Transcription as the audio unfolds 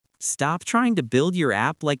Stop trying to build your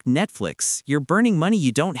app like Netflix. You're burning money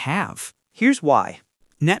you don't have. Here's why.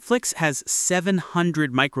 Netflix has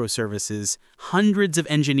 700 microservices, hundreds of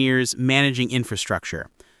engineers managing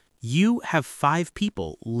infrastructure. You have 5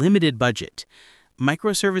 people, limited budget.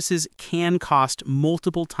 Microservices can cost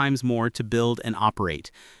multiple times more to build and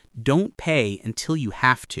operate. Don't pay until you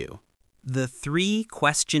have to. The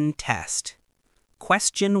 3-question test.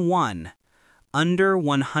 Question 1. Under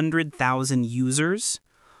 100,000 users?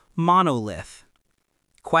 Monolith.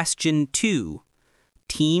 Question 2.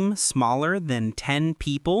 Team smaller than 10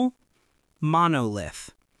 people?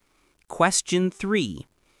 Monolith. Question 3.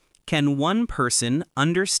 Can one person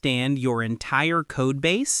understand your entire code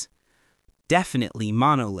base? Definitely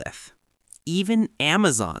Monolith. Even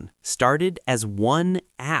Amazon started as one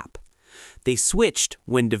app. They switched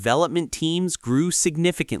when development teams grew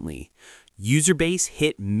significantly. User base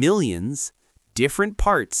hit millions. Different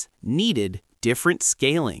parts needed different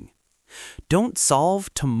scaling. Don't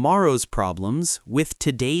solve tomorrow's problems with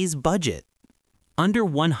today's budget. Under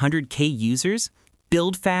 100K users,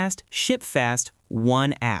 build fast, ship fast,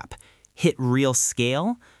 one app. Hit real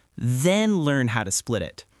scale, then learn how to split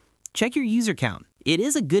it. Check your user count. It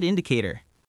is a good indicator.